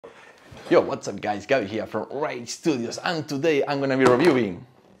Yo, what's up guys, Gabby here from Rage Studios, and today I'm gonna be reviewing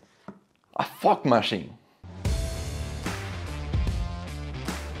a fog machine.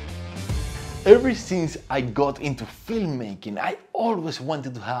 Ever since I got into filmmaking, I always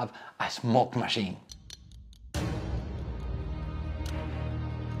wanted to have a smoke machine.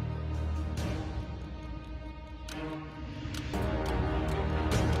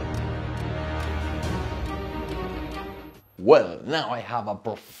 Well, now I have a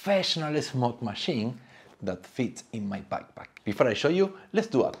professional smoke machine that fits in my backpack. Before I show you, let's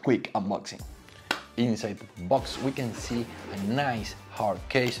do a quick unboxing. Inside the box we can see a nice hard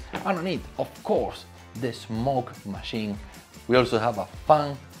case, and on it, of course, the smoke machine. We also have a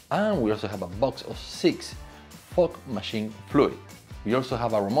fan, and we also have a box of 6 fog machine fluid. We also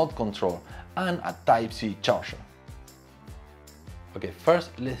have a remote control and a Type-C charger. Okay,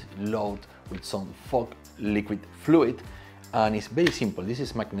 first let's load with some fog liquid fluid. And it's very simple. This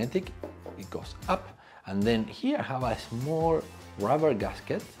is magnetic, it goes up, and then here I have a small rubber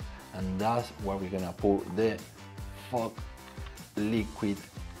gasket, and that's where we're gonna pour the fog liquid.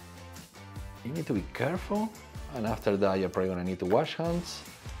 You need to be careful, and after that you're probably gonna need to wash hands,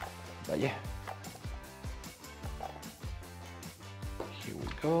 but yeah. Here we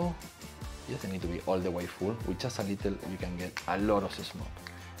go. It doesn't need to be all the way full. With just a little you can get a lot of smoke.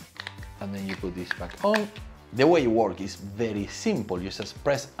 And then you put this back on. The way it works is very simple. You just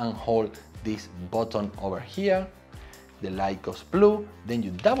press and hold this button over here. The light goes blue, then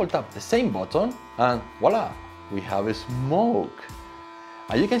you double tap the same button and voila, we have a smoke.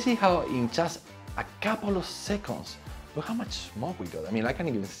 And you can see how in just a couple of seconds, look how much smoke we got. I mean, I can't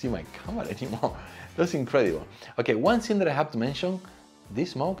even see my camera anymore. That's incredible. Okay, one thing that I have to mention,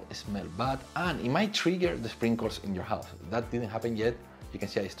 this smoke smells bad and it might trigger the sprinklers in your house. That didn't happen yet. You can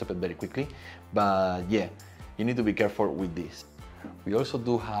see I stopped it very quickly, but yeah, you need to be careful with this. We also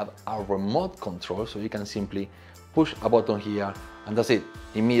do have a remote control, so you can simply push a button here and that's it.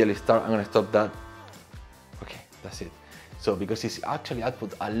 Immediately start. I'm gonna stop that. Okay, that's it. So because it's actually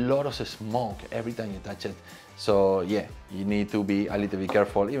output a lot of smoke every time you touch it. So yeah, you need to be a little bit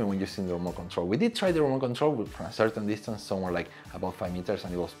careful even when using the remote control. We did try the remote control from a certain distance, somewhere like about 5 meters,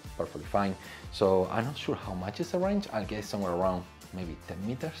 and it was perfectly fine. So I'm not sure how much is the range. I'll guess somewhere around maybe 10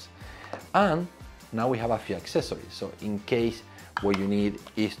 meters. And now we have a few accessories. So in case what you need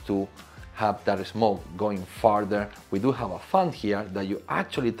is to have that smoke going farther, we do have a fan here that you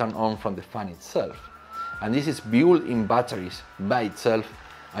actually turn on from the fan itself. And this is built in batteries by itself,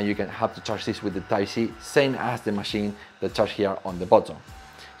 and you can have to charge this with the Type-C, same as the machine that charge here on the bottom.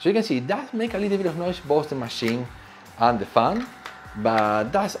 So you can see it does make a little bit of noise, both the machine and the fan,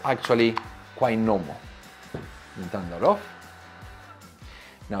 but that's actually quite normal. You turn that off.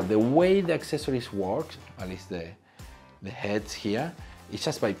 Now the way the accessories work, at least the heads here, it's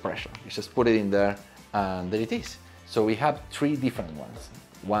just by pressure. You just put it in there and there it is. So we have 3 different ones,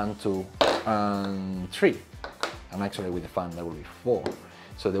 1, 2, and 3. And actually with the fan there will be 4.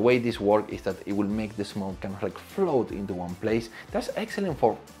 So the way this works is that it will make the smoke kind of like float into one place. That's excellent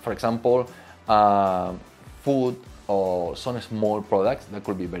for example, food or some small products. That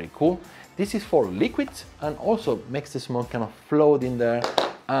could be very cool. This is for liquids and also makes the smoke kind of float in there.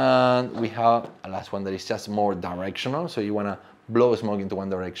 And we have a last one that is just more directional, so you want to blow smoke into one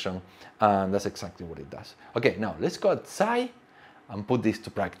direction, and that's exactly what it does. Okay, now let's go outside and put this to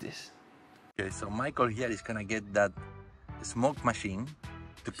practice. Okay, so Michael here is gonna get that smoke machine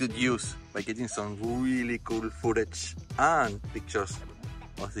to good use by getting some really cool footage and pictures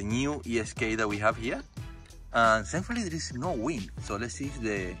of the new ESK that we have here. And thankfully there is no wind, so let's see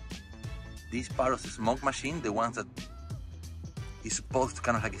if this part of the smoke machine, the ones that is supposed to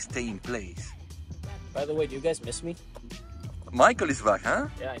kind of like stay in place. By the way, do you guys miss me? Michael is back, huh?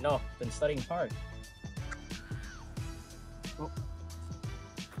 Yeah, I know. Been studying hard. Oh.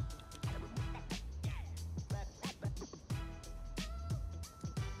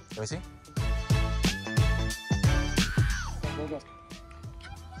 Let me see. Go.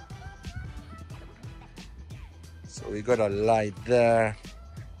 So we got a light there,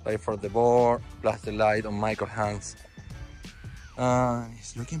 light for the board, plus the light on Michael's hands.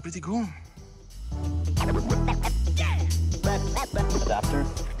 It's looking pretty cool. Adapter.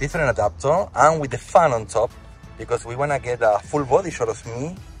 Different adapter, and with the fan on top, because we want to get a full body shot of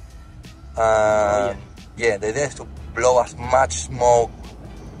me. Yeah, the idea is to blow as much smoke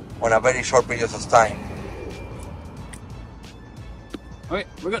on a very short period of time. Okay,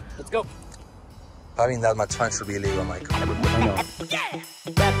 we're good. Let's go. Having that much fun should be illegal, Michael. I know.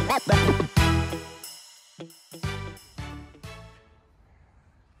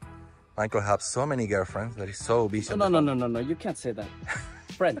 Michael has so many girlfriends that he's so busy. No, you can't say that.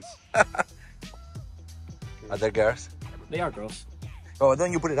 friends. Are they girls? They are girls. Oh,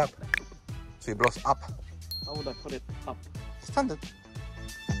 then you put it up. So it blows up. How would I put it up? Standard.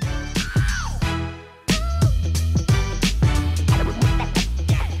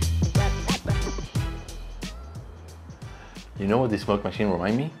 You know what this smoke machine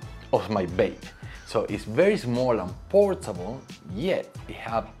reminds me? Of my vape. So it's very small and portable, yet it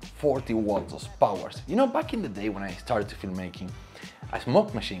has 40 watts of power. You know, back in the day when I started filmmaking, a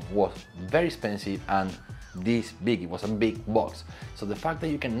smoke machine was very expensive and this big, it was a big box. So the fact that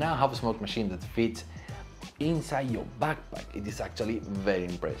you can now have a smoke machine that fits inside your backpack, it is actually very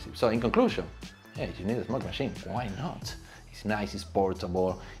impressive. So in conclusion, yeah, if you need a smoke machine, why not? It's nice, it's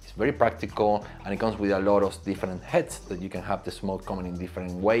portable, it's very practical, and it comes with a lot of different heads that you can have the smoke coming in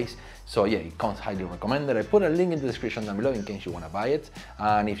different ways. So yeah, it comes highly recommended. I put a link in the description down below in case you want to buy it.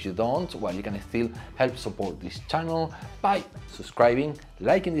 And if you don't, well, you can still help support this channel by subscribing,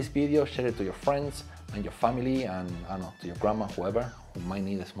 liking this video, share it to your friends and your family, and I don't know, to your grandma, whoever, who might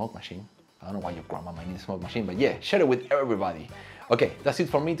need a smoke machine. I don't know why your grandma might need a smoke machine, but yeah, share it with everybody. Okay, that's it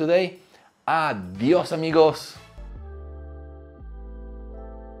for me today. Adios, amigos.